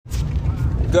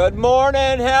Good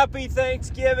morning, happy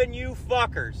Thanksgiving, you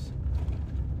fuckers.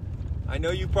 I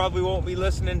know you probably won't be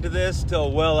listening to this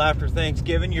till well after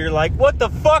Thanksgiving. You're like, what the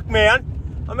fuck,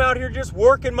 man? I'm out here just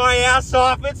working my ass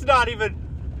off. It's not even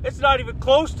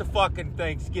close to fucking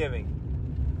Thanksgiving.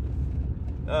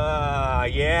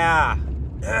 Yeah.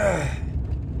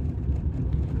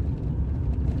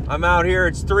 I'm out here,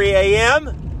 it's 3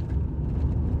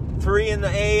 a.m. 3 in the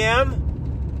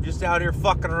a.m. Just out here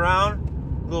fucking around.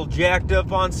 A little jacked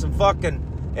up on some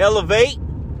fucking Elevate.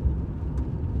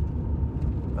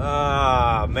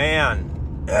 Man.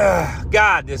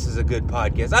 God, this is a good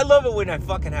podcast. I love it when I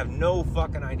fucking have no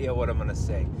fucking idea what I'm going to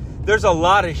say. There's a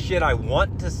lot of shit I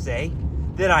want to say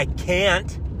that I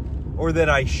can't, or that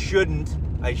I shouldn't,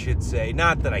 I should say.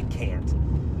 Not that I can't.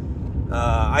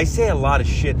 I say a lot of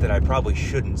shit that I probably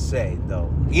shouldn't say, though.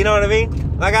 You know what I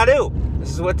mean? Like I do.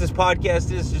 This is what this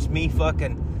podcast is, just me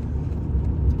fucking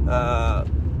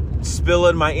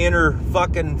spilling my inner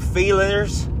fucking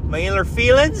feelers, my inner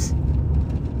feelings.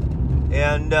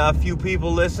 And a few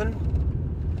people listen.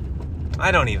 I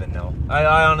don't even know.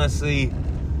 I honestly,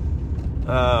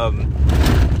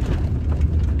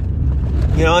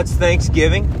 it's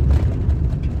Thanksgiving.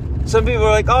 Some people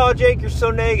are like, oh, Jake, you're so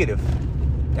negative.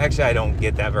 Actually, I don't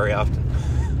get that very often.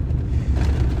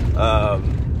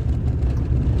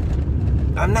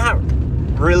 I'm not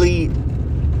really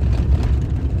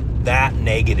that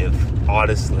negative,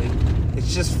 honestly.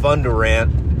 It's just fun to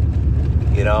rant,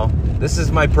 you know. This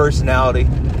is my personality.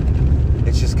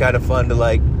 It's just kind of fun to,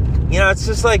 like, it's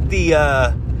just like the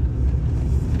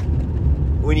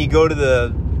when you go to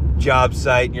the job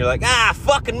site and you're like,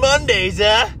 fucking Mondays,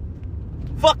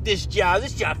 fuck this job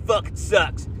fucking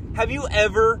sucks. Have you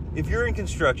ever, if you're in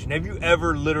construction, have you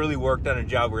ever literally worked on a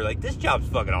job where you're like, this job's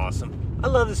fucking awesome, I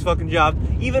love this fucking job,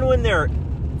 even when they're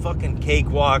fucking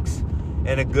cakewalks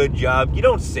and a good job? You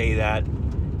don't say that.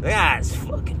 This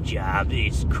fucking job,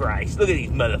 Jesus Christ, look at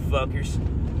these motherfuckers.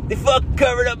 They fucking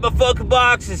covered up my fucking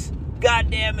boxes.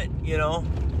 God damn it,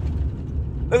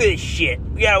 Look at this shit.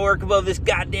 We gotta work above this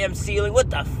goddamn ceiling. What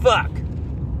the fuck?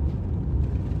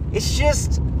 It's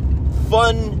just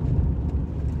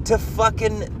fun to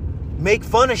fucking make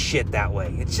fun of shit that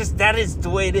way. It's just, that is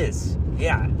the way it is.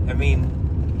 Yeah, I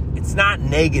mean, it's not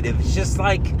negative. It's just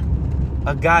like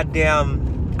a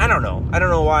goddamn, I don't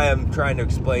know why I'm trying to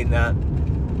explain that.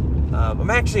 I'm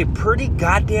actually a pretty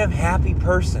goddamn happy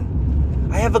person.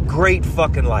 I have a great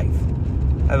fucking life.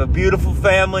 I have a beautiful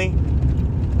family.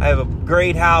 I have a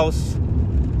great house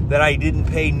that I didn't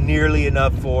pay nearly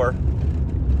enough for.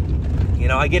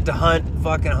 I get to hunt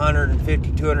fucking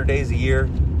 150, 200 days a year.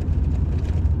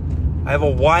 I have a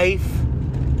wife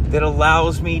that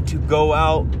allows me to go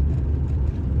out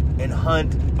and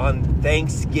hunt on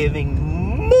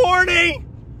Thanksgiving morning.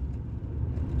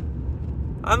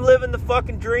 I'm living the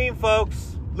fucking dream,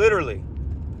 folks. Literally.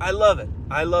 I love it.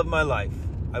 I love my life.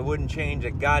 I wouldn't change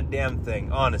a goddamn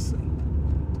thing, honestly.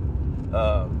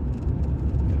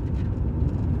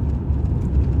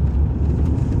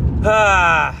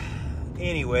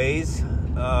 Anyways,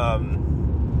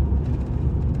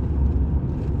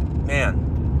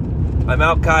 man, I'm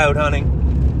out coyote hunting.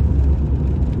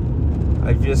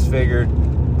 I just figured,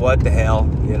 what the hell,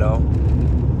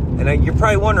 And you're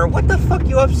probably wondering, what the fuck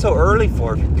you up so early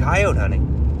for if you're coyote hunting?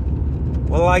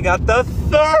 Well, I got the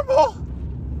thermal!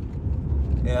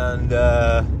 And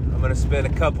I'm going to spend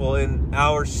a couple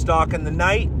hours stalking the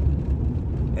night.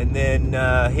 And then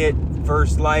hit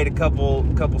first light, a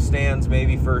couple stands,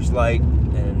 maybe first light.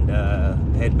 And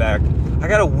head back. I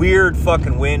got a weird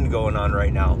fucking wind going on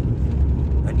right now.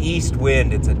 An east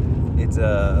wind. It's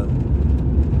a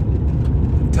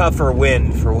tougher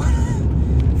wind for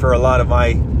a lot of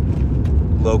my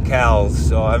locales,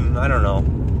 so I don't know,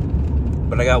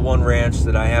 but I got one ranch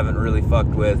that I haven't really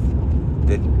fucked with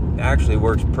that actually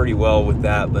works pretty well with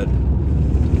that. But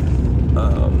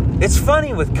it's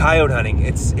funny with coyote hunting.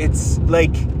 It's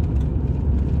like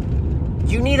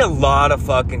you need a lot of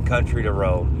fucking country to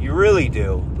roam. You really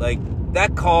do. Like,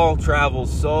 that call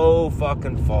travels so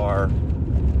fucking far,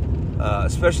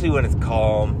 especially when it's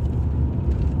calm.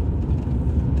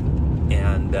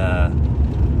 And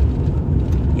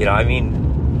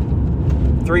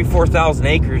 3,000-4,000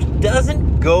 acres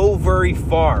doesn't go very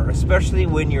far, especially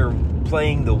when you're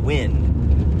playing the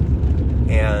wind.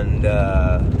 And,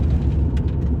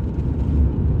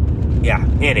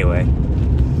 anyway.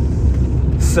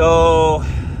 So,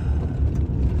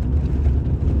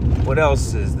 what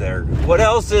else is there? What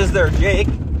else is there, Jake?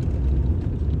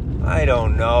 I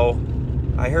don't know.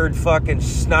 I heard fucking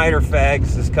Snyder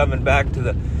Fags is coming back to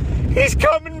the... He's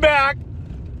coming back!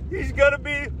 He's gonna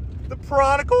be... The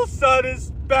prodigal son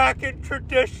is back in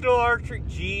traditional archery.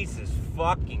 Jesus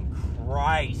fucking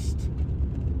Christ.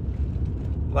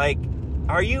 Like,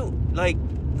 are you, like,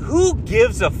 who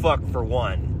gives a fuck, for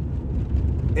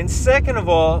one? And second of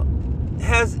all,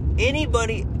 has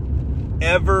anybody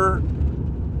ever,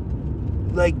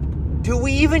 like, do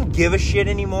we even give a shit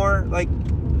anymore? Like,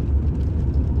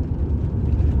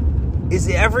 is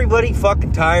everybody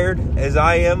fucking tired, as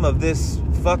I am, of this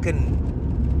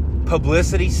fucking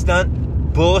publicity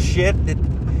stunt bullshit?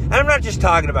 And I'm not just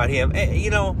talking about him. You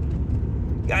know,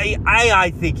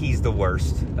 I think he's the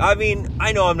worst. I mean,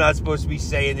 I know I'm not supposed to be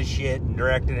saying this shit and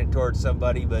directing it towards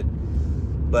somebody, but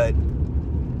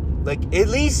like, at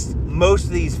least most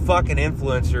of these fucking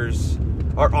influencers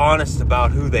are honest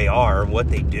about who they are and what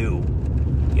they do,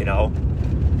 you know?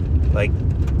 Like,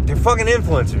 they're fucking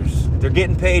influencers. They're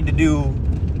getting paid to do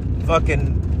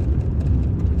fucking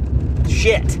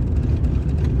shit.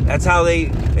 That's how they...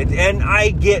 And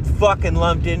I get fucking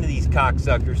lumped into these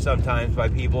cocksuckers sometimes by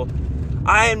people.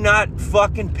 I am not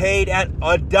fucking paid at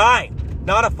a dime.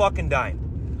 Not a fucking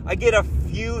dime. I get a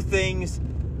few things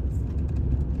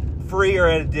free or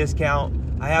at a discount.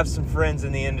 I have some friends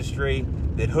in the industry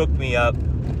that hook me up,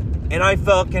 and I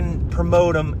fucking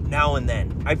promote them now and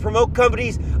then. I promote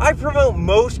companies. I promote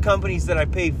most companies that I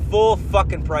pay full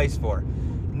fucking price for.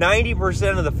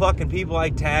 90% of the fucking people I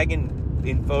tag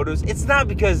in photos, it's not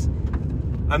because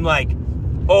I'm like,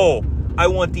 oh, I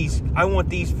want these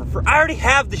for free. I already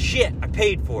have the shit. I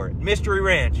paid for it. Mystery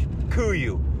Ranch,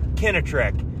 Kuyu,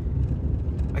 Kinnetrek.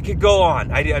 I could go on.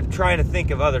 I'm trying to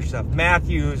think of other stuff.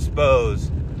 Matthews,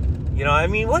 Bose. You know, I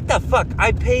mean, what the fuck?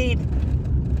 I paid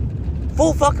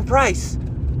full fucking price.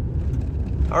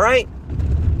 Alright?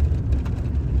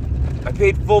 I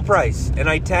paid full price, and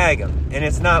I tag them. And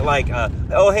it's not like,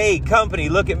 oh, hey, company,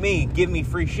 look at me, give me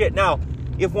free shit. Now,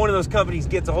 if one of those companies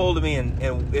gets a hold of me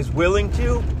and is willing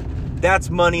to, that's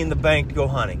money in the bank to go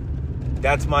hunting.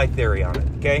 That's my theory on it,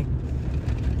 okay?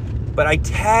 But I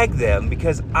tag them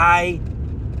because I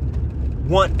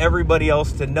want everybody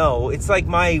else to know. It's like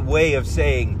my way of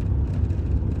saying,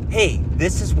 hey,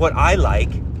 this is what I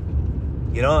like.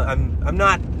 You know,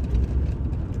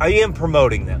 I am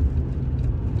promoting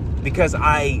them because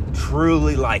I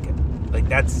truly like it. Like,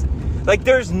 that's, like,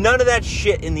 there's none of that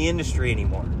shit in the industry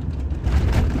anymore.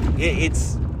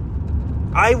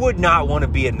 I would not want to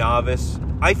be a novice.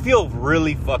 I feel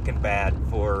really fucking bad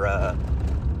for,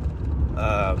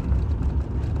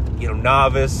 you know,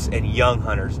 novice and young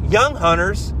hunters. Young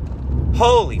hunters,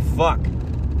 holy fuck.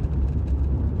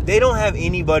 They don't have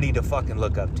anybody to fucking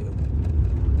look up to.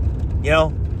 You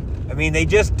know? I mean, they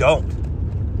just don't.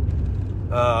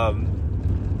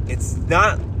 It's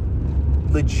not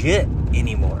legit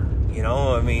anymore. You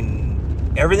know? I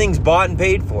mean, everything's bought and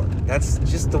paid for. That's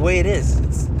just the way it is.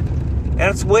 And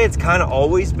that's the way it's kind of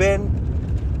always been.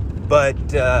 But,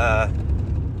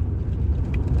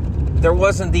 there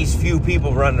wasn't these few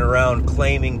people running around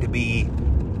claiming to be,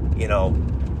 you know,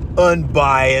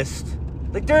 unbiased.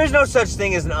 Like, there is no such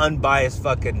thing as an unbiased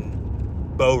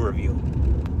fucking bow review.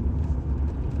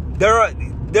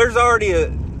 There's already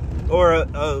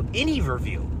any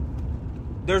review.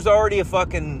 There's already a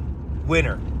fucking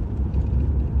winner.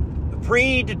 A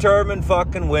predetermined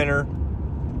fucking winner.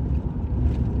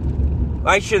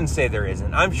 I shouldn't say there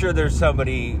isn't. I'm sure there's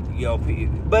somebody, you know,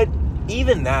 but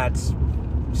even that's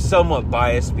somewhat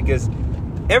biased because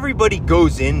everybody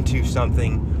goes into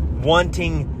something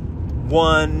wanting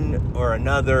one or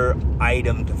another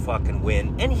item to fucking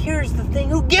win. And here's the thing,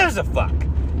 who gives a fuck?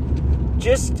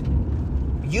 Just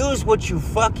use what you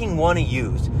fucking want to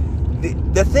use.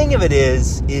 The thing of it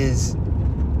is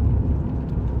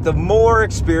the more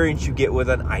experience you get with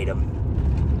an item,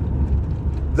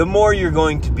 the more you're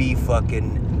going to be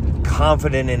fucking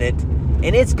confident in it,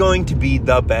 and it's going to be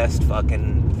the best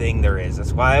fucking thing there is.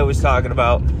 That's why I was talking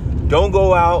about, don't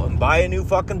go out and buy a new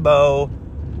fucking bow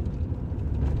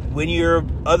when your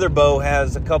other bow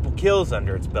has a couple kills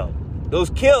under its belt. Those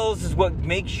kills is what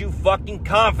makes you fucking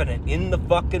confident in the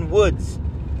fucking woods.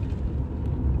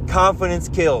 Confidence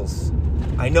kills.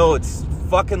 I know it's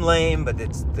fucking lame, but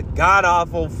it's the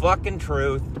god-awful fucking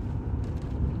truth.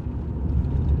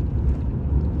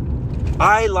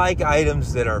 I like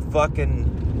items that are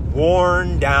fucking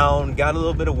worn down, got a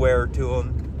little bit of wear to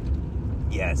them.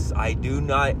 Yes, I do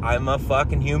not. I'm a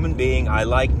fucking human being. I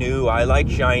like new. I like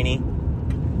shiny.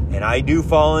 And I do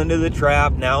fall into the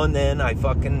trap now and then. I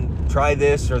fucking try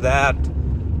this or that.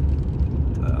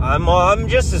 I'm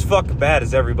just as fucking bad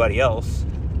as everybody else.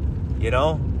 You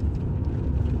know?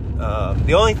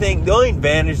 The only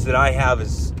advantage that I have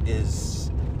is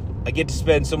I get to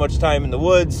spend so much time in the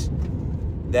woods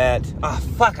that, I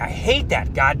hate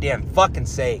that goddamn fucking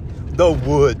saying. the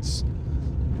woods.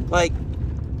 Like,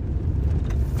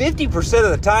 50%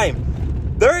 of the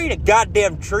time, there ain't a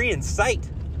goddamn tree in sight.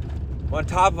 On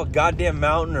top of a goddamn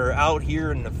mountain or out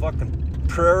here in the fucking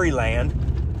prairie land.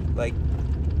 Like,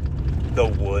 the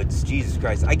woods. Jesus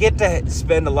Christ. I get to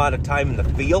spend a lot of time in the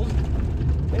field.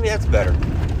 Maybe that's better.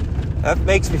 That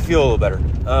makes me feel a little better.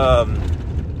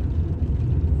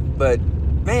 But,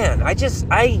 man, I just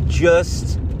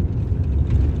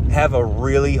have a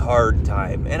really hard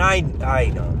time. And I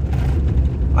know.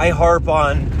 I harp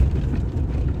on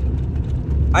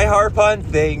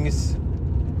things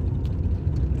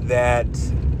that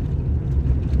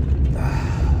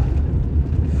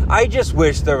I just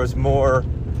wish there was more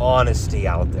honesty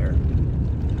out there.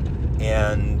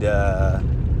 And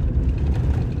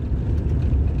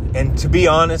to be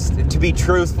honest, to be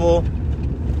truthful,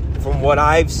 from what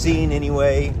I've seen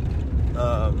anyway,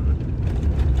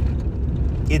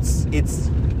 it's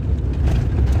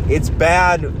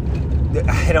bad.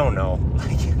 I don't know.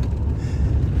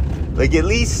 Like at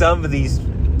least some of these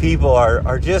people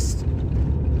are just,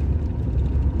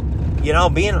 you know,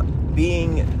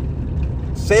 being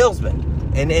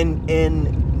salesmen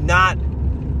and not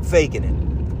faking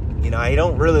it. You know, I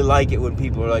don't really like it when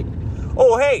people are like,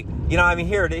 oh, hey, you know, I mean,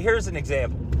 here's an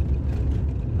example.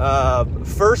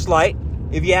 First Light,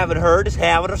 if you haven't heard, is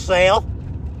having a sale.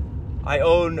 I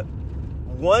own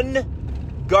one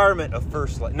garment of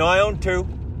First Light. No, I own two.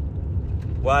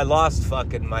 Well, I lost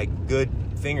fucking my good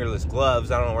fingerless gloves.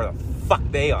 I don't know where the fuck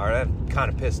they are. I'm kind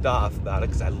of pissed off about it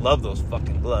because I love those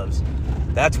fucking gloves.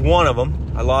 That's one of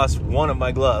them. I lost one of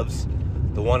my gloves.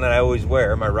 The one that I always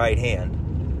wear, my right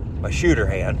hand. My shooter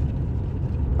hand.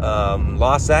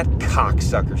 Lost that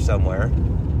cocksucker somewhere.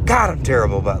 God, I'm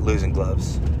terrible about losing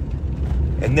gloves.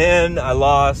 And then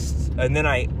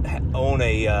I own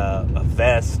a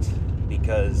vest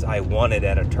because I won it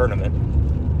at a tournament.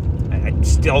 I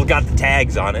still got the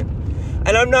tags on it.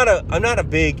 And I'm not a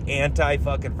big anti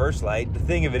fucking First Light. The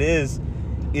thing of it is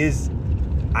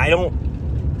I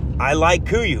like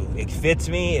Kuyu. It fits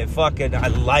me. I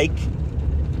like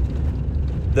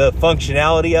the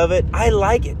functionality of it. I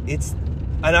like it.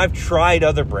 And I've tried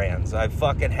other brands. I've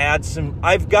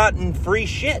gotten free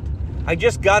shit. I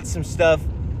just got some stuff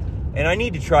and I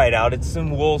need to try it out. It's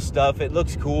some wool stuff. It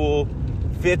looks cool.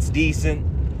 Fits decent.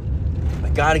 I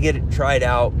got to get it tried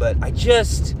out, but I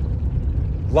just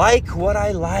like what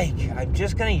I like. I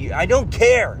don't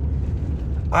care.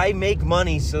 I make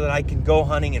money so that I can go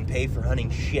hunting and pay for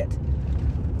hunting shit.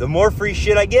 The more free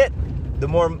shit I get, the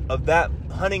more of that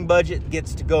hunting budget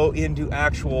gets to go into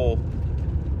actual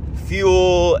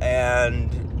fuel and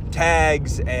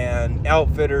tags and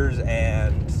outfitters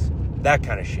and that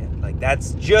kind of shit. Like,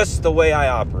 that's just the way I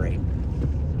operate.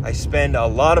 I spend a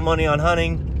lot of money on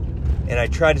hunting, and I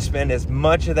try to spend as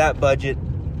much of that budget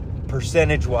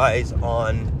percentage-wise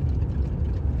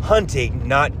on hunting,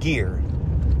 not gear.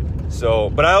 So,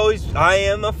 but I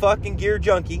am a fucking gear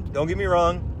junkie. Don't get me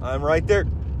wrong. I'm right there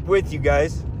with you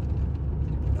guys.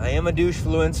 I am a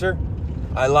douche-fluencer.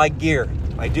 I like gear.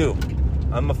 I do.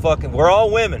 We're all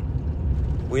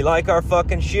women. We like our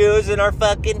fucking shoes and our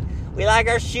fucking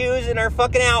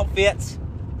outfits.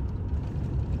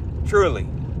 Truly.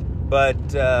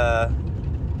 But, yeah,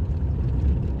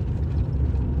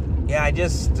 I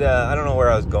don't know where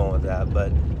I was going with that,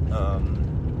 but,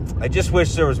 I just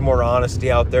wish there was more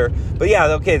honesty out there. But yeah,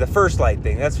 okay, the First Light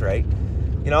thing, that's right.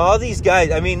 You know, all these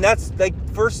guys, I mean, that's like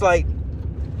First Light,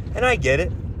 and I get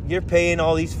it. You're paying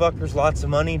all these fuckers lots of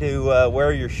money to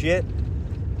wear your shit,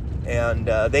 and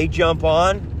they jump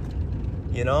on,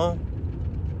 you know,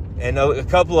 and a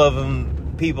couple of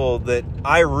them, people that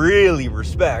I really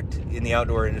respect in the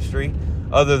outdoor industry,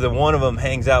 other than one of them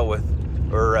hangs out with,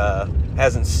 or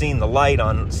hasn't seen the light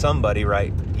on somebody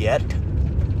right yet.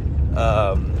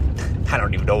 I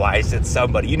don't even know why I said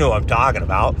somebody. You know what I'm talking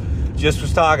about. Just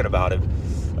was talking about him.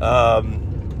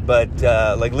 But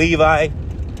like Levi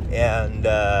and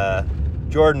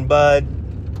Jordan Budd,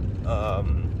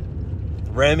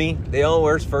 Remy, they all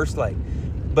wear First Light.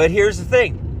 But here's the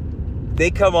thing. They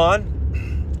come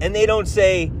on and they don't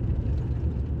say,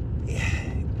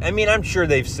 I mean, I'm sure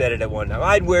they've said it at one time.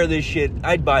 I'd wear this shit.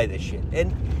 I'd buy this shit.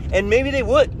 And maybe they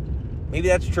would. Maybe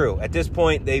that's true. At this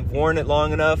point, they've worn it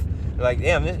long enough. They're like,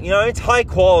 damn, you know, it's high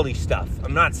quality stuff.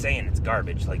 I'm not saying it's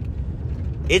garbage. Like,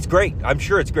 it's great. I'm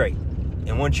sure it's great.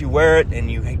 And once you wear it and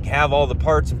you have all the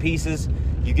parts and pieces,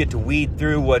 you get to weed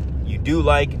through what you do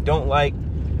like and don't like.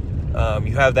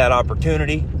 You have that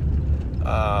opportunity.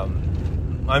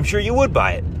 I'm sure you would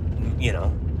buy it, you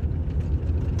know.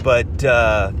 But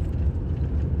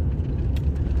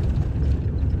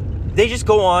they just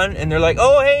go on and they're like,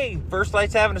 oh, hey, First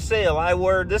Light's having a sale.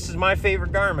 This is my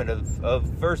favorite garment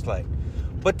of First Light.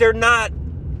 But they're not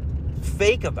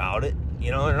fake about it.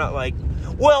 You know, they're not like,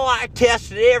 well, I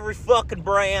tested every fucking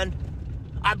brand.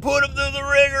 I put them through the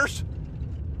rigors.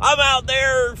 I'm out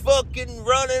there fucking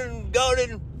running,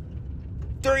 gunning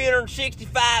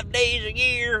 365 days a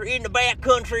year in the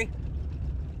backcountry.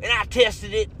 And I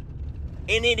tested it.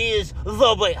 And it is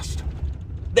the best.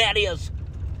 That is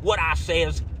what I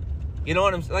says. You know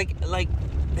what I'm saying? Like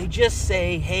they just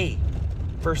say, hey,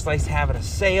 First Light's having a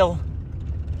sale.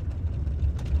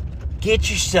 Get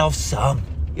yourself some.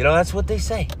 You know, that's what they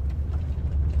say.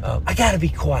 I gotta be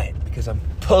quiet because I'm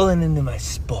pulling into my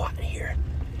spot here.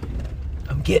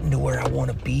 I'm getting to where I want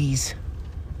to be.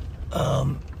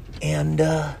 I'm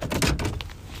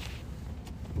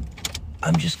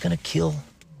just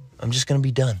gonna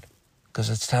be done because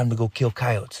it's time to go kill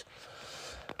coyotes.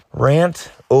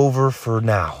 Rant over for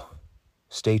now.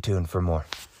 Stay tuned for more.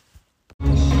 Woo!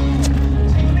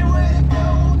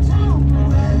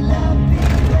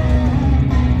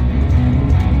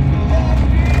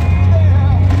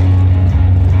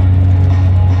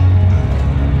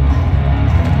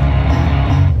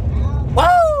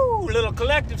 Little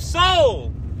Collective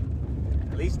Soul.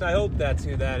 At least I hope that's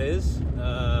who that is.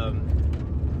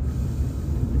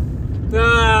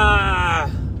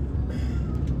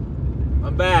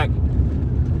 I'm back.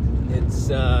 It's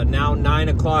now 9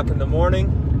 o'clock in the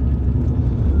morning,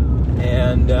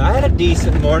 and I had a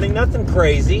decent morning, nothing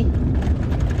crazy.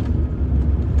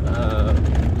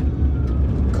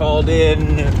 Called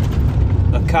in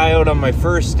a coyote on my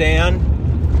first stand,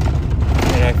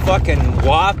 and I fucking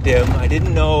whopped him. I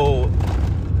didn't know,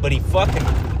 but he fucking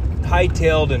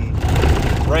hightailed and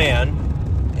ran,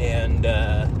 and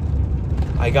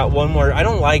I got one more. I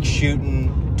don't like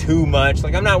shooting too much.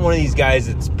 Like, I'm not one of these guys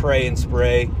that's spray and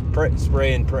pray,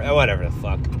 whatever the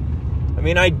fuck. I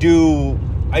mean, I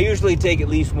usually take at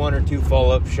least one or two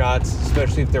follow-up shots,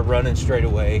 especially if they're running straight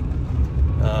away.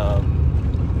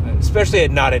 Especially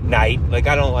not at night. Like,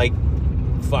 I don't like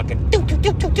fucking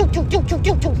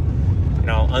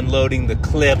unloading the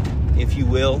clip, if you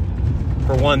will.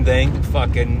 For one thing,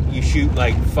 fucking, you shoot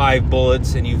like 5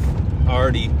 bullets and you've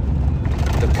already,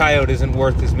 the coyote isn't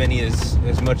worth as much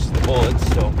as the bullets.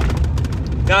 So,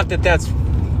 not that that's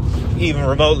even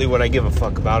remotely what I give a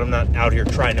fuck about. I'm not out here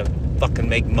trying to fucking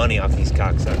make money off these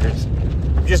cocksuckers.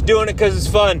 I'm just doing it because it's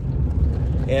fun.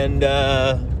 And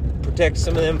protect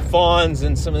some of them fawns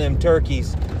and some of them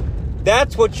turkeys.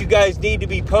 That's what you guys need to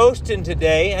be posting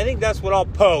today. I think that's what I'll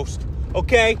post.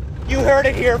 Okay? You heard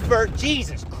it here first.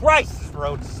 Jesus Christ, this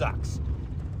road sucks.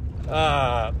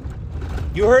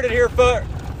 You heard it here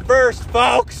first,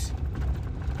 folks.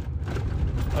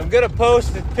 I'm gonna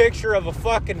post a picture of a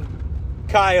fucking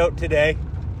coyote today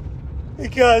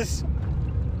because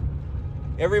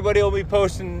everybody will be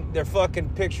posting their fucking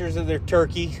pictures of their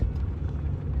turkey,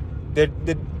 the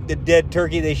dead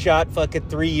turkey they shot fucking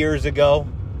 3 years ago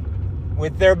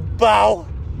with their bow.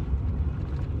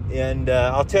 And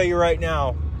I'll tell you right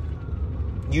now,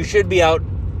 you should be out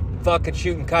fucking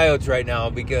shooting coyotes right now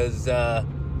because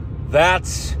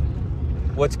that's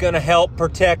what's gonna help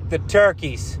protect the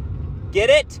turkeys. Get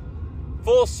it?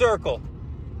 Full circle.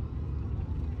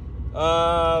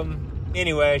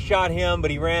 Anyway, I shot him,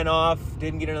 but he ran off.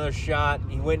 Didn't get another shot.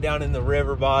 He went down in the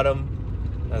river bottom.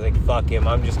 I was like, fuck him.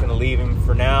 I'm just going to leave him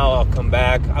for now. I'll come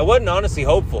back. I wasn't honestly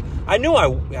hopeful. I knew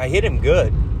I hit him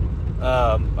good.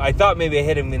 I thought maybe I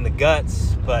hit him in the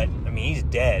guts, but, I mean, he's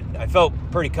dead. I felt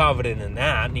pretty confident in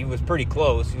that, and he was pretty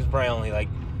close. He was probably only like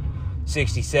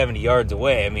 60, 70 yards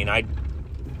away. I mean, I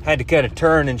had to kind of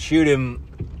turn and shoot him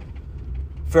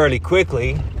fairly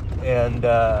quickly, and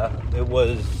it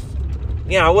was,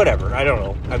 whatever. I don't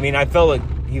know. I mean, I felt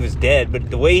like he was dead, but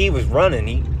the way he was running,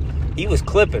 he was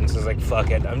clipping, so I was like, fuck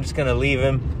it. I'm just going to leave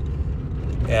him,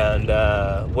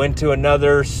 and went to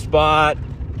another spot.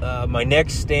 My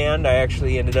next stand, I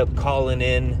actually ended up calling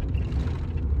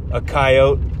in a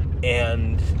coyote,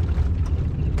 and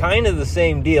kind of the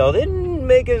same deal. Didn't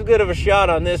make as good of a shot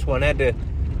on this one. Had to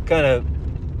kind of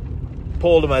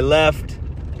pull to my left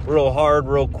real hard,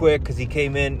 real quick, because he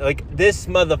came in. Like, this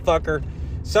motherfucker,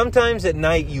 sometimes at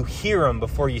night you hear him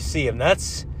before you see him.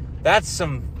 That's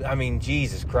some, I mean,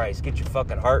 Jesus Christ, get your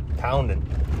fucking heart pounding.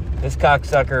 This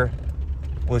cocksucker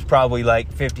was probably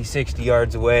like 50, 60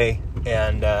 yards away,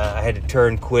 and I had to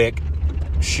turn quick,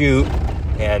 shoot,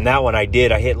 and that one I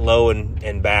did. I hit low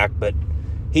and back, but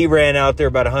he ran out there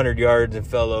about 100 yards and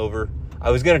fell over.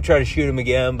 I was going to try to shoot him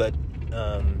again, but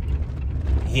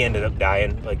he ended up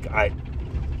dying.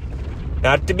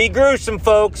 Not to be gruesome,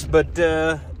 folks, but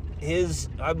I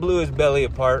blew his belly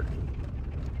apart.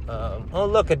 Oh,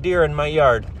 look, a deer in my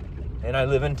yard. And I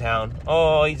live in town.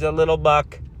 Oh, he's a little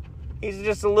buck. He's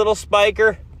just a little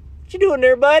spiker. What you doing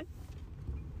there, bud?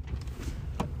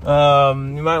 You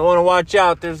might want to watch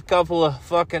out. There's a couple of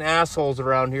fucking assholes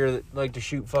around here that like to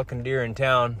shoot fucking deer in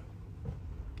town.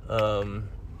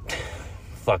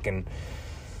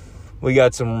 We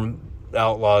got some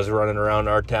outlaws running around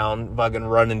our town, fucking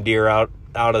running deer out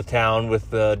of town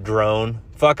with a drone.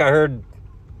 I don't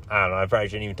know, I probably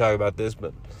shouldn't even talk about this,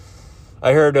 but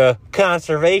I heard a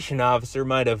conservation officer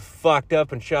might have fucked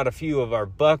up and shot a few of our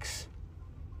bucks.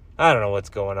 I don't know what's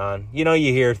going on. You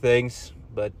hear things,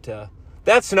 but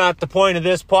that's not the point of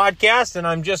this podcast, and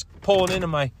I'm just pulling into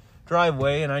my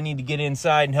driveway, and I need to get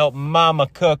inside and help Mama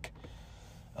cook.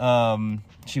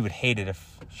 She would hate it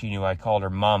if she knew I called her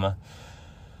Mama.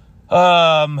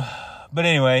 But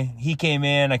anyway, he came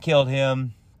in, I killed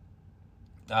him.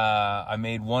 I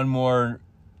made one more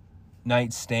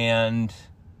night stand,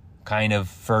 kind of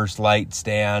first light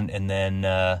stand, and then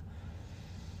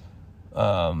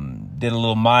did a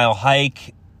little mile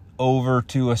hike over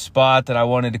to a spot that I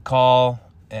wanted to call,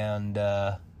 and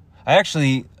I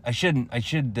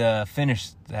should finish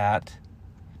that.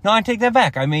 No, I take that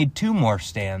back. I made 2 more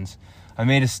stands. I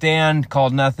made a stand,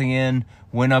 called nothing in,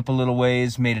 went up a little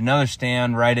ways, made another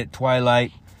stand right at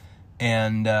twilight,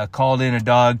 and called in a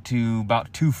dog to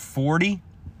about 240.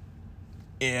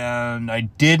 And I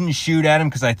didn't shoot at him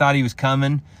because I thought he was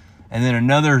coming. And then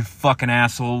another fucking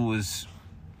asshole was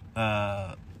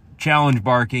challenge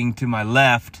barking to my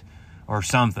left or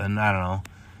something. I don't know.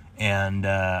 And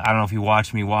I don't know if he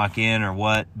watched me walk in or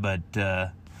what, but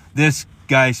this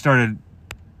guy started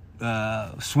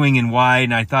swinging wide,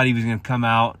 and I thought he was going to come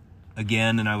out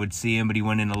again and I would see him, but he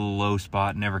went in a little low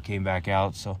spot and never came back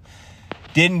out. So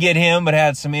didn't get him, but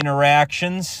had some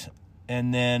interactions.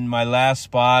 And then my last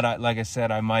spot, like I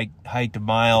said, I hiked a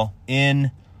mile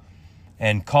in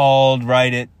and called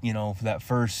right at, that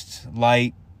first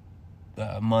light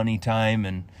money time.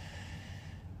 And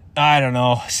I don't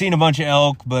know, seen a bunch of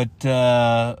elk, but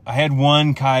I had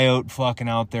one coyote fucking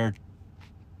out there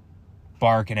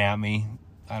barking at me.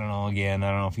 I don't know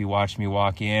if he watched me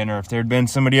walk in or if there'd been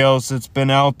somebody else that's been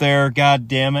out there. God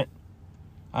damn it.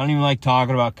 I don't even like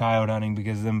talking about coyote hunting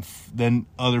because then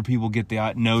other people get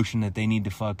the notion that they need to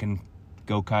fucking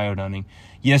go coyote hunting.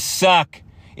 You suck.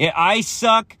 I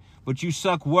suck, but you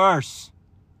suck worse.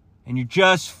 And you're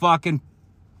just fucking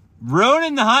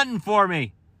ruining the hunting for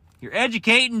me. You're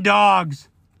educating dogs.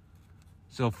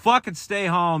 So fucking stay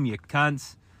home, you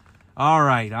cunts. All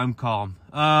right, I'm calm.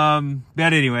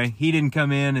 But anyway, he didn't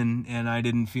come in and I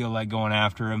didn't feel like going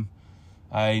after him.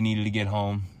 I needed to get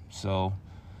home. So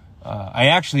I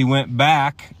actually went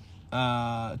back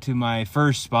to my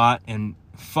first spot and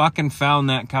fucking found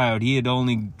that coyote. He had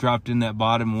only dropped in that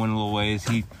bottom and went a little ways.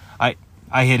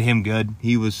 I hit him good.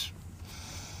 It was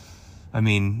a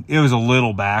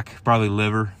little back, probably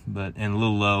liver, and a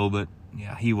little low, but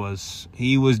yeah, he was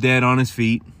dead on his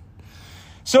feet.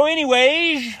 So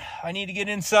anyways, I need to get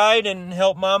inside and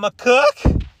help Mama cook.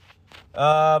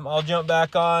 I'll jump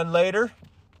back on later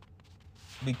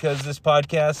because this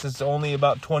podcast is only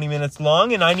about 20 minutes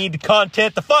long and I need to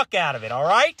content the fuck out of it, all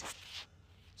right?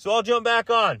 So I'll jump back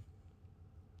on.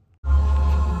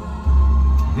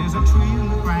 There's a tree in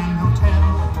the Grand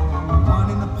Hotel, one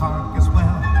in the park as well,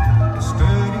 a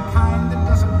sturdy kind that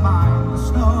doesn't mind the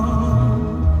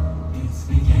snow. It's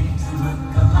beginning to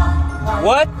look a lot like...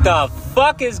 What the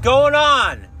fuck is going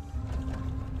on?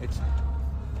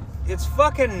 It's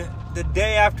fucking the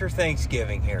day after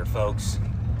Thanksgiving here, folks.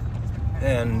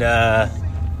 And the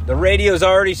radio's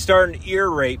already starting to ear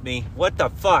rape me. What the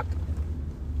fuck?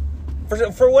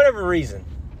 For whatever reason.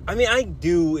 I mean, I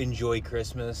do enjoy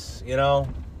Christmas,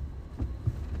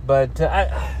 But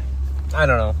I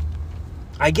don't know.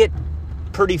 I get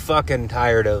pretty fucking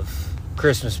tired of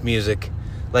Christmas music,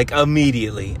 like,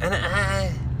 immediately. And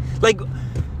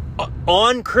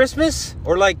on Christmas,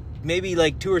 or maybe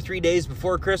 2 or 3 days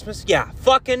before Christmas, yeah,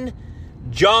 fucking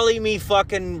jolly me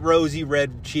fucking rosy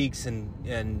red cheeks and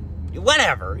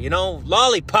whatever,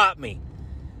 lollipop me.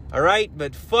 All right,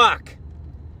 but fuck.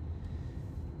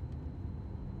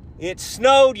 It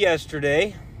snowed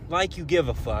yesterday, like you give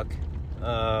a fuck.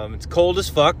 It's cold as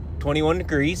fuck, 21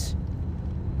 degrees.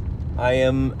 I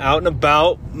am out and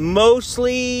about, mostly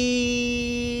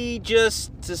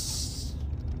just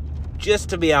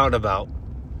to be out and about.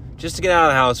 Just to get out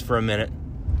of the house for a minute.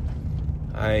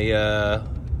 I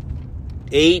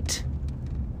ate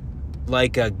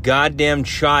like a goddamn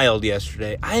child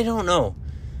yesterday. I don't know.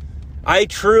 I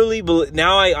truly believe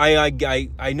now.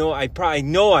 I know. I probably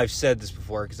know I've said this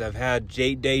before because I've had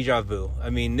deja vu. I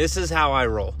mean, this is how I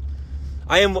roll.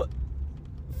 I am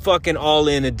fucking all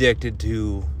in addicted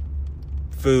to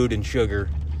food and sugar.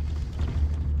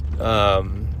 I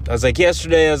was like,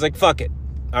 yesterday, I was like, fuck it.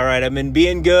 All right, I've been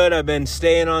being good. I've been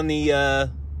staying on the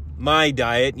my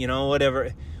diet,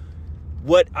 whatever.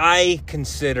 What I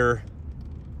consider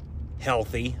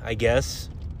healthy, I guess.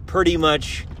 Pretty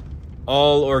much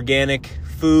all organic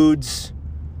foods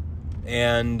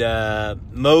and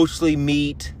mostly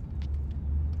meat.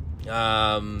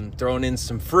 Throwing in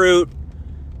some fruit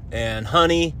and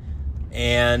honey.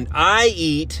 And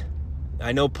I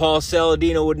know Paul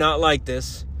Saladino would not like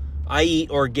this. I eat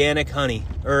organic honey,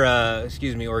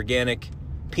 organic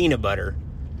peanut butter.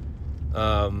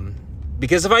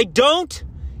 Because if I don't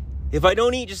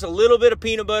eat just a little bit of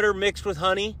peanut butter mixed with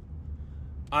honey,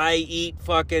 I eat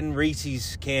fucking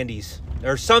Reese's candies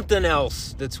or something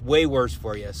else that's way worse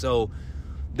for you. So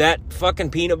that fucking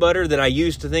peanut butter that I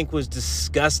used to think was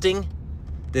disgusting,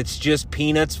 that's just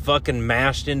peanuts fucking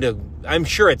mashed into, I'm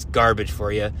sure it's garbage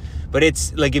for you, but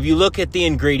it's like, if you look at the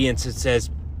ingredients, it says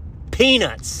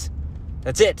peanuts.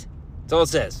 That's it. That's all it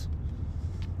says.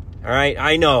 All right,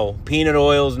 I know peanut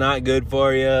oil's not good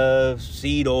for you,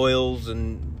 seed oils,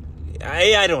 and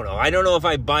I don't know. I don't know if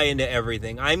I buy into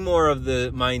everything. I'm more of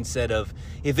the mindset of,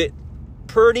 if it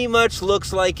pretty much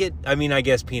looks like it, I mean, I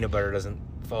guess peanut butter doesn't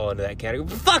fall into that category.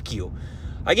 But fuck you.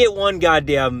 I get one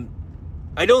goddamn,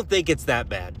 I don't think it's that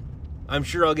bad. I'm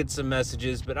sure I'll get some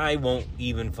messages, but I won't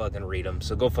even fucking read them.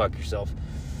 So go fuck yourself.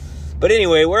 But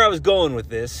anyway, where I was going with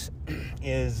this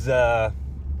is, I've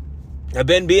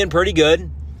been being pretty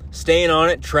good. Staying on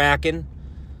it, tracking,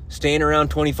 staying around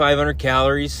 2,500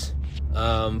 calories,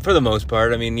 for the most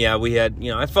part. I mean, yeah, we had,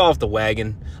 I fall off the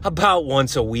wagon about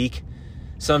once a week,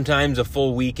 sometimes a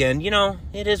full weekend.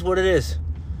 It is what it is.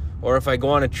 Or if I go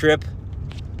on a trip,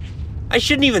 I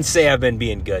shouldn't even say I've been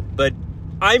being good, but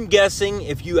I'm guessing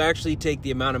if you actually take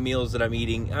the amount of meals that I'm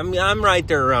eating, I'm right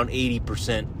there around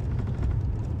 80%,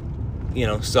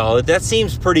 solid. That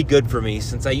seems pretty good for me,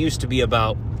 since I used to be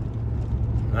about,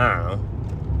 I don't know,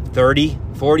 30,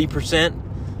 40%.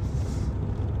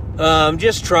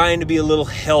 Just trying to be a little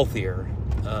healthier.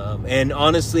 And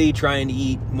honestly, trying to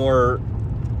eat more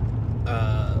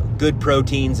good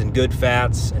proteins and good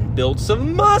fats and build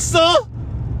some muscle.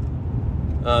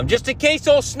 Just in case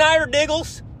old Snyder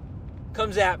Diggles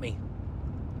comes at me.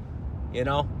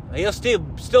 He'll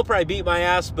still probably beat my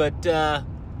ass, but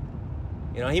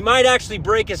he might actually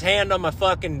break his hand on my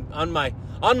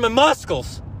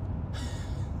muscles.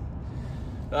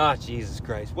 Ah, Jesus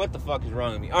Christ. What the fuck is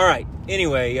wrong with me? All right.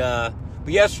 Anyway, but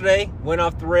yesterday, went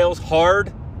off the rails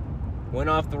hard. Went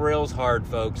off the rails hard,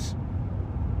 folks.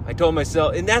 I told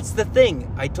myself, and that's the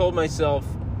thing. I told myself,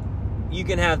 you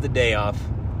can have the day off.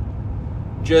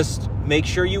 Just make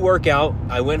sure you work out.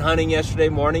 I went hunting yesterday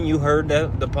morning. You heard the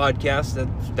podcast.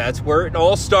 That's where it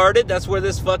all started. That's where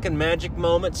this fucking magic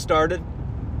moment started.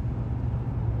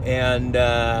 And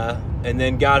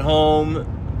then got home,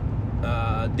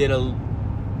 did a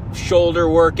shoulder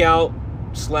workout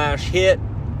 / hit,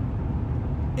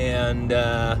 and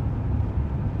I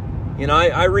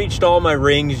reached all my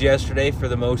rings yesterday for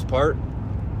the most part,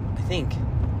 I think.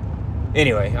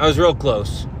 Anyway, I was real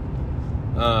close.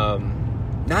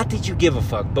 Not that you give a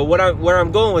fuck, but where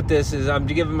I'm going with this is I'm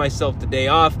giving myself the day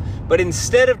off, but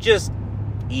instead of just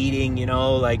eating,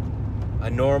 like a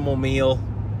normal meal,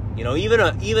 even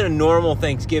a normal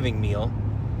Thanksgiving meal,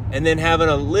 and then having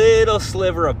a little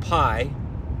sliver of pie.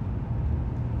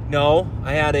 No,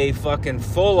 I had a fucking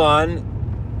full-on,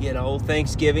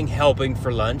 Thanksgiving helping for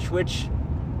lunch, which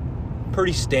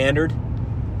pretty standard.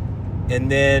 And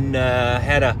then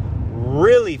had a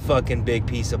really fucking big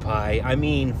piece of pie. I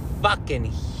mean, fucking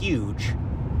huge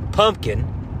pumpkin.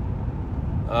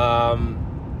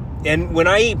 And when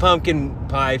I eat pumpkin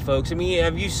pie, folks, I mean,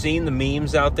 have you seen the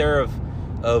memes out there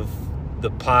of the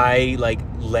pie like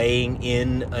laying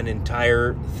in an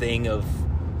entire thing of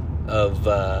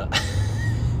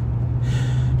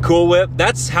Cool Whip?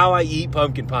 That's how I eat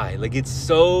pumpkin pie. Like, it's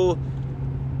so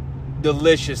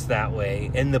delicious that way.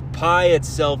 And the pie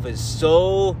itself is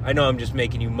so, I know I'm just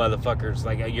making you motherfuckers,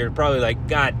 like, you're probably like,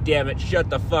 God damn it, shut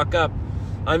the fuck up.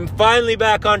 I'm finally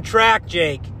back on track,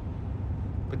 Jake.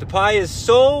 But the pie is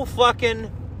so fucking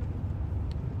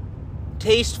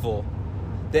tasteful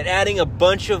that adding a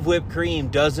bunch of whipped cream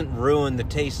doesn't ruin the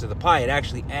taste of the pie. It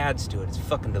actually adds to it. It's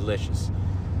fucking delicious.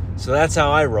 So that's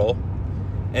how I roll.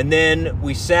 And then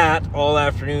we sat all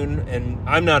afternoon, and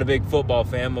I'm not a big football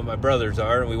fan, but my brothers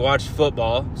are, and we watched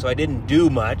football, so I didn't do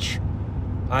much.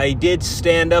 I did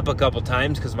stand up a couple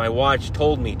times because my watch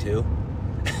told me to.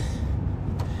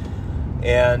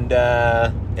 and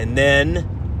then,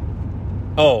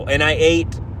 and I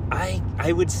ate,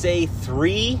 I would say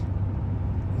 3,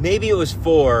 maybe it was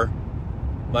 4.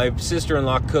 My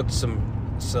sister-in-law cooked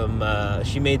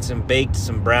she made some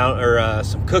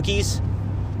cookies.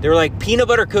 They were like peanut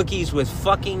butter cookies with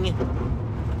fucking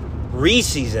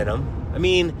Reese's in them. I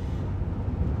mean,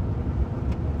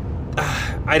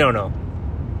 I don't know.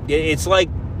 It's like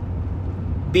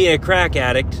being a crack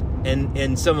addict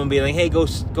and someone being like, hey, go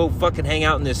fucking hang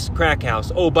out in this crack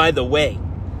house. Oh, by the way,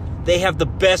 they have the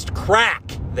best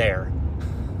crack there.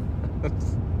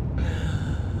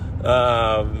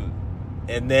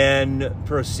 And then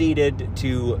proceeded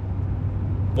to,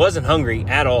 wasn't hungry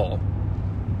at all.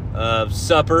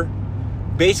 Supper.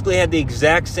 Basically had the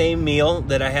exact same meal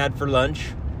that I had for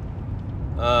lunch.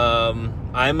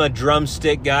 I'm a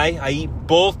drumstick guy. I eat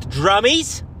both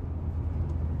drummies.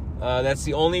 That's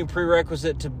the only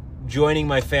prerequisite to joining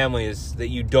my family, is that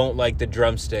you don't like the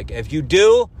drumstick. If you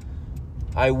do,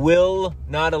 I will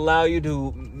not allow you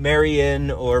to marry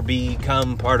in or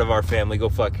become part of our family. Go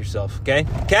fuck yourself, okay?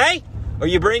 Okay? Or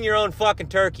you bring your own fucking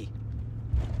turkey.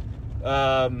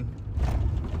 So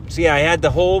yeah, I had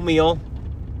the whole meal.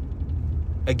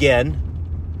 Again.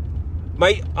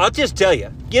 I'll just tell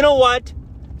you. You know what?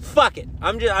 Fuck it.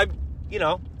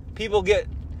 People get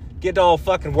all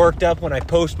fucking worked up when I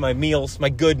post my meals, my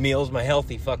good meals, my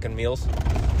healthy fucking meals.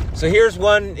 So here's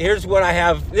what I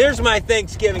have. Here's my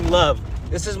Thanksgiving love.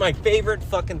 This is my favorite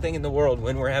fucking thing in the world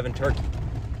when we're having turkey.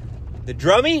 The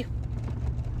drummy.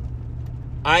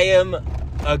 I am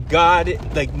a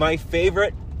god, like my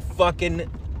favorite fucking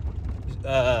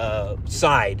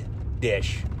side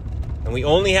dish. And we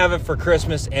only have it for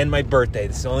Christmas and my birthday.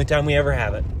 This is the only time we ever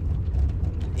have it.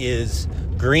 Is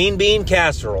green bean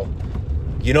casserole.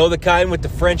 You know, the kind with the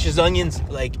French's onions,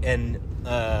 and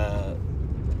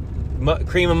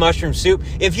cream of mushroom soup.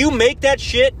 If you make that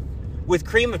shit with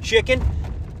cream of chicken,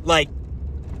 I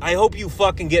hope you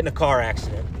fucking get in a car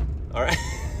accident. All right.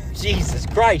 Jesus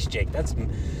Christ, Jake. That's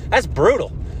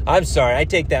brutal. I'm sorry. I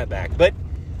take that back. But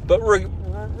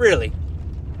really,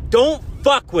 don't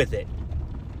fuck with it.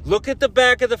 Look at the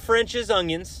back of the French's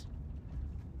onions.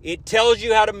 It tells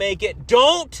you how to make it.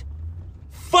 Don't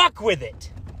fuck with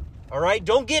it. All right?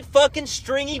 Don't get fucking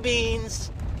stringy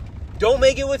beans. Don't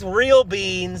make it with real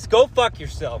beans. Go fuck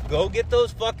yourself. Go get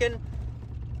those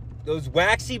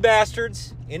waxy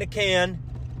bastards in a can.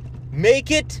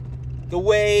 Make it the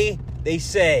way they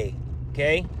say.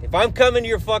 Okay? If I'm coming to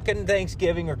your fucking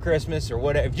Thanksgiving or Christmas or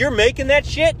whatever, if you're making that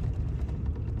shit,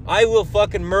 I will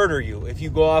fucking murder you if you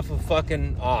go off.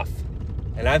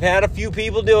 And I've had a few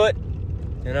people do it,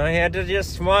 and I had to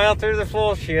just smile through the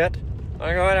bullshit.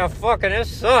 I go, oh, fucking,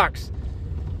 this sucks.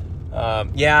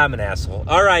 Yeah, I'm an asshole.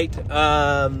 All right.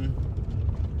 I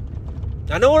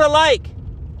know what I like.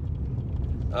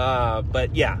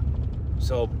 But yeah.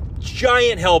 So,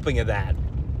 giant helping of that.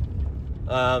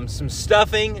 Some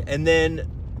stuffing, and then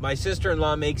my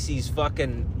sister-in-law makes these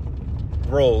fucking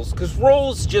rolls, because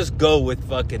rolls just go with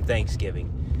fucking Thanksgiving.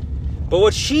 But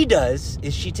what she does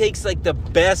is she takes the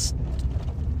best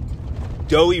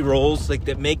doughy rolls,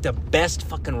 that make the best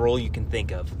fucking roll you can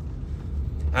think of.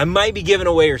 I might be giving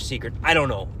away her secret. I don't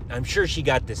know. I'm sure she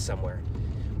got this somewhere.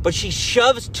 But she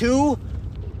shoves 2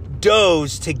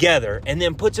 doughs together and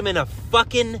then puts them in a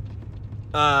fucking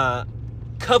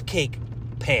cupcake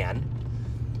pan.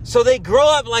 So they grow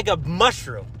up like a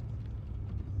mushroom.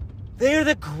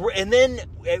 And then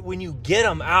when you get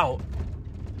them out,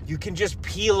 you can just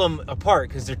peel them apart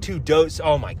because they're 2 doughs.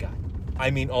 Oh my God.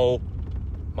 I mean, oh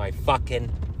my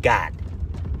fucking God.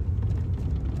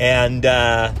 And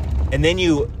then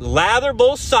you lather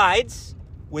both sides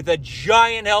with a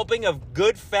giant helping of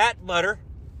good fat butter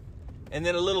and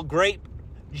then a little grape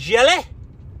jelly.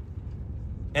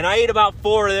 And I ate about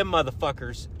 4 of them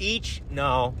motherfuckers each.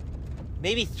 No,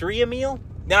 maybe 3 a meal.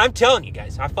 Now I'm telling you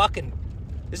guys,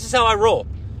 this is how I roll.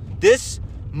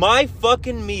 My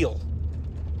fucking meal,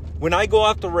 when I go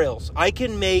off the rails, I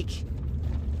can make,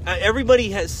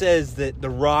 everybody says that The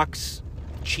Rock's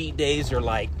cheat days are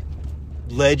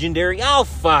legendary. Oh,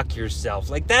 fuck yourself.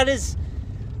 That is,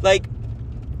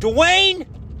 Dwayne,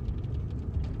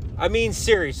 I mean,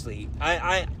 seriously,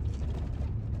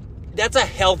 that's a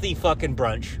healthy fucking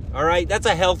brunch, all right? That's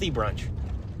a healthy brunch,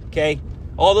 okay?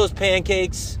 All those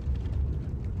pancakes,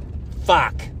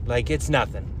 fuck, it's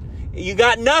nothing. You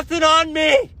got nothing on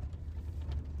me!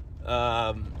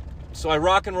 So I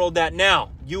rock and rolled that.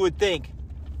 Now, you would think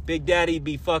Big Daddy'd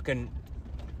be fucking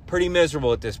pretty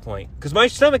miserable at this point, because my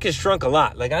stomach has shrunk a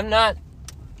lot. I'm not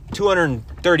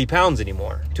 230 pounds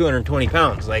anymore, 220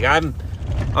 pounds. I'm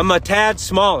a tad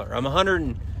smaller. I'm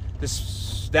 100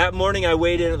 that morning I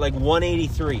weighed in at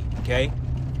 183, okay?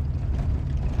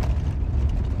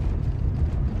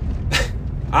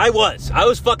 I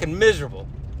was fucking miserable.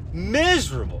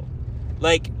 miserable.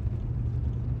 Like,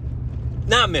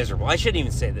 not miserable. I shouldn't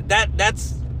even say that.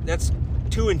 That's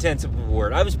too intensive of a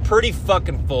word. I was pretty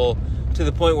fucking full to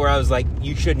the point where I was like,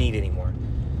 you shouldn't eat anymore.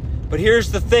 But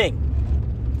here's the thing.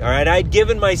 All right, I'd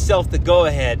given myself the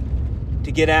go-ahead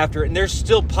to get after it, and there's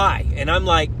still pie. And I'm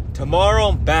like, tomorrow,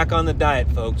 I'm back on the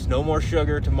diet, folks. No more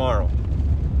sugar tomorrow.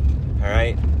 All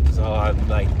right? So I'm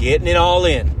like getting it all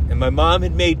in. And my mom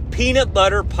had made peanut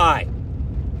butter pie.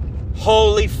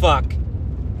 Holy fuck.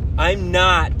 I'm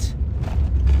not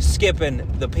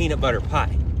skipping the peanut butter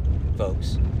pie,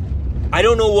 folks. I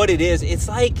don't know what it is. It's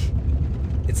like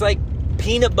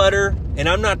peanut butter, and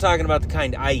I'm not talking about the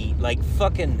kind I eat, like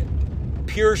fucking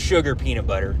pure sugar peanut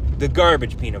butter, the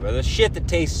garbage peanut butter, the shit that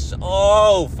tastes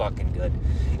so fucking good.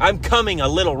 I'm coming a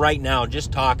little right now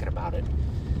just talking about it.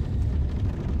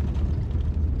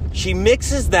 She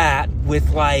mixes that with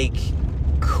like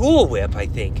Cool Whip, I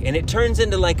think, and it turns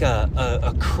into like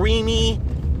a creamy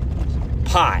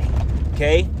pie,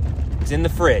 okay? It's in the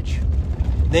fridge.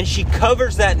 Then she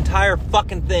covers that entire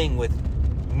fucking thing with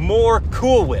more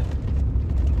Cool Whip.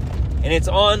 And it's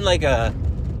on like I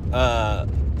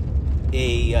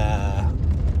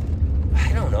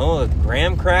don't know, a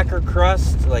graham cracker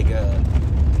crust,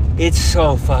 it's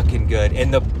so fucking good.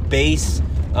 And the base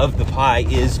of the pie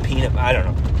is peanut, I don't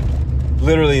know.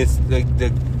 Literally, it's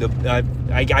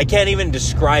I can't even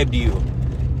describe to you.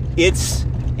 It's,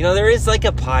 there is like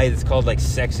a pie that's called like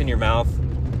Sex in Your Mouth.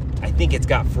 I think it's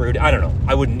got fruit. I don't know.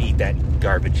 I wouldn't eat that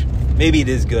garbage. Maybe it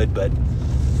is good, but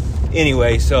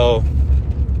anyway, so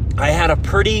I had a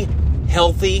pretty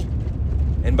healthy,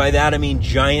 and by that I mean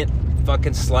giant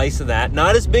fucking slice of that.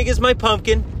 Not as big as my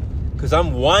pumpkin, because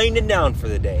I'm winding down for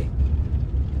the day.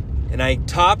 And I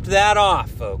topped that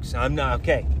off, folks. I'm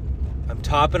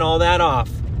topping all that off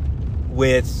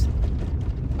with,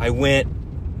 I went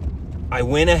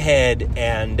ahead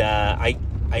and I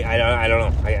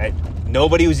don't know.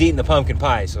 Nobody was eating the pumpkin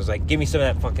pie, so I was like, give me some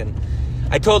of that fucking...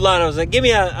 I told Lana, I was like, give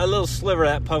me a little sliver of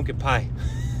that pumpkin pie.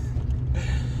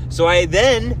 So I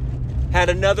then had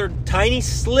another tiny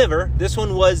sliver. This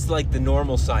one was like the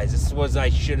normal size. This was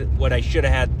what I should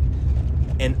have had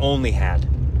and only had.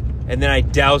 And then I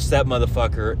doused that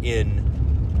motherfucker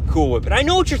in Cool Whip. And I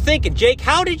know what you're thinking, Jake,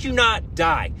 how did you not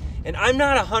die? And I'm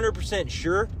not 100%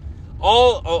 sure.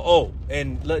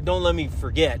 And don't let me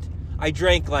forget, I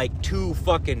drank like 2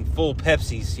 fucking full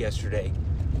Pepsis yesterday.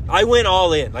 I went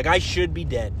all in. Like, I should be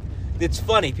dead. It's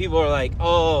funny. People are like,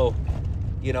 I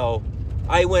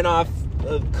went off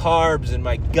of carbs and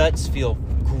my guts feel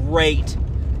great.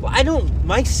 Well,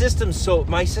 my system,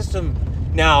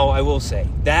 now I will say,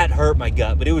 that hurt my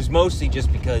gut. But it was mostly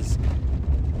just because,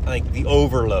 like, the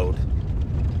overload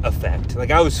effect.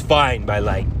 Like, I was fine by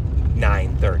like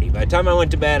 9:30. By the time I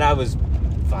went to bed, I was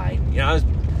fine.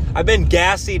 I've been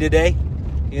gassy today,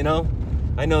 I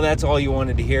know that's all you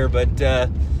wanted to hear, but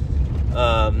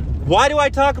why do I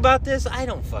talk about this? I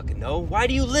don't fucking know. Why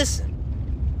do you listen?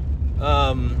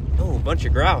 A bunch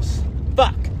of grouse.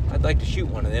 Fuck. I'd like to shoot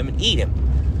one of them and eat him.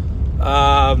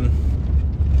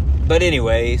 But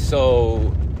anyway,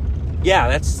 so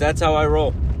yeah, that's how I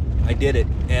roll. I did it,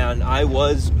 and I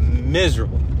was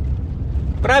miserable.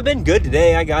 But I've been good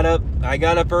today. I got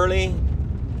up early,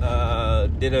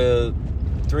 did a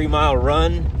 3-mile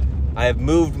run. I have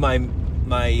moved my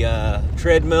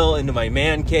treadmill into my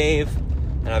man cave,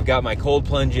 and I've got my cold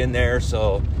plunge in there.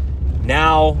 So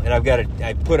now, and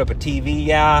I put up a TV.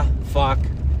 Yeah, fuck.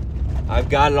 I've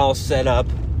got it all set up,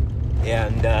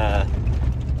 and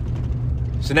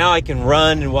so now I can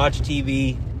run and watch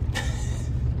TV.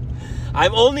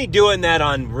 I'm only doing that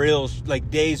on real, like,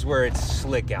 days where it's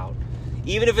slick out.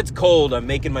 Even if it's cold, I'm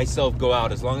making myself go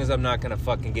out, as long as I'm not going to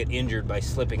fucking get injured by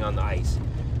slipping on the ice.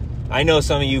 I know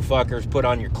some of you fuckers put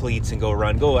on your cleats and go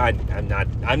run.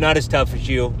 I'm not as tough as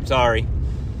you. Sorry.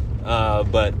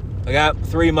 But I got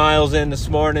 3 miles in this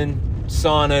morning,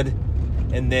 saunaed,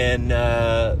 and then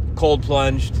cold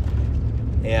plunged,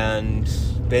 and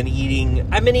I've been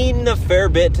eating a fair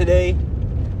bit today.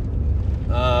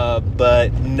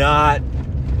 But not,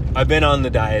 I've been on the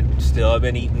diet still. I've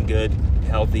been eating good,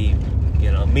 healthy,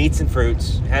 meats and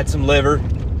fruits. Had some liver.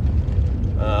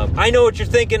 I know what you're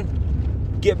thinking.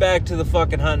 Get back to the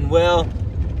fucking hunting. Well,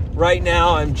 right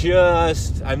now I'm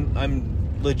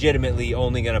legitimately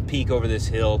only gonna peek over this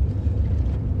hill,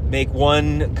 make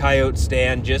one coyote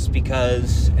stand just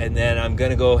because, and then I'm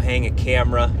gonna go hang a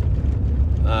camera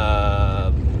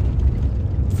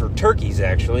for turkeys,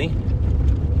 actually,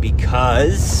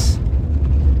 because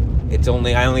I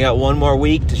only got 1 more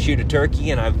week to shoot a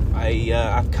turkey, and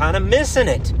I'm kind of missing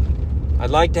it. I'd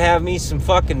like to have me some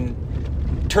fucking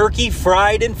turkey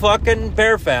fried in fucking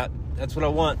bear fat. That's what I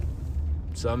want.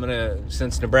 So I'm going to,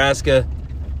 since Nebraska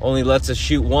only lets us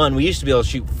shoot 1, we used to be able to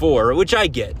shoot 4, which I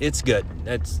get. It's good.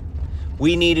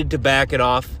 We needed to back it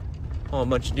off. Oh, a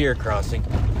bunch of deer crossing.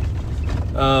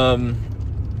 Yeah,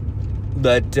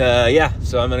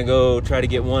 so I'm going to go try to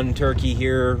get 1 turkey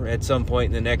here at some point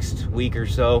in the next week or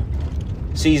so.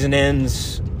 Season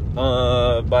ends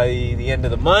by the end of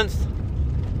the month.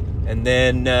 And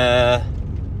then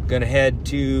going to head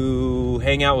to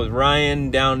hang out with Ryan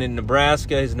down in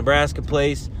Nebraska, his Nebraska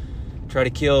place. Try to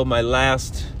kill my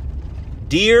last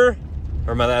deer,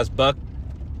 or my last buck.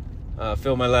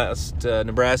 Fill my last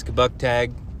Nebraska buck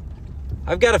tag.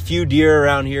 I've got a few deer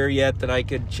around here yet that I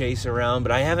could chase around,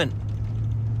 but I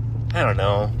don't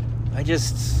know. I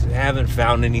just haven't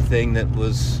found anything that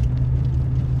was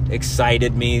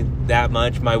excited me that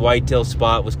much. My whitetail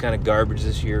spot was kind of garbage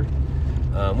this year,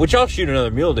 which I'll shoot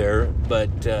another mule deer, but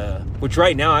which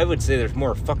right now I would say there's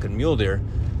more fucking mule deer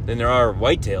than there are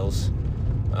whitetails.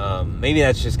 Maybe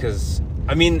that's just because,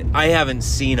 I haven't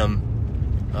seen them.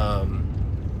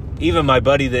 Even my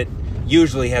buddy that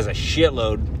usually has a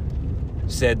shitload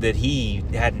said that he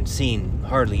hadn't seen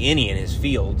hardly any in his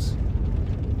fields.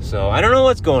 So I don't know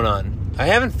what's going on. I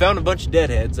haven't found a bunch of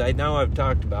deadheads. Now I've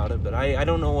talked about it, but I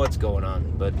don't know what's going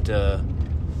on. But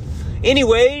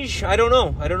anyways, I don't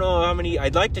know. I don't know how many.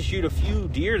 I'd like to shoot a few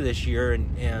deer this year,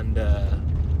 and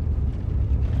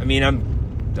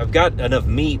I've got enough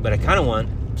meat, but I kind of want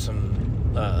some.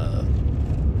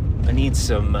 I need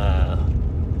some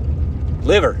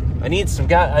liver. I need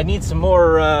some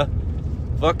more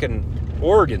fucking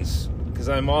organs, because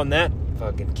I'm on that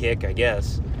fucking kick, I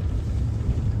guess.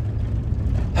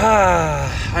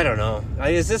 I don't know.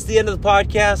 Is this the end of the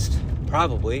podcast?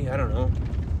 Probably. I don't know.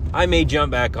 I may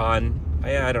jump back on.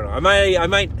 I don't know. I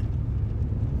might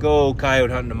go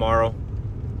coyote hunting tomorrow.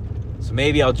 So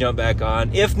maybe I'll jump back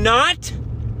on. If not,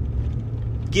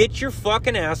 get your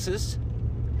fucking asses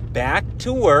back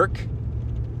to work.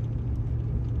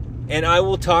 And I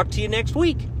will talk to you next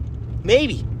week.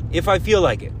 Maybe, if I feel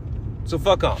like it. So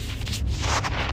fuck off.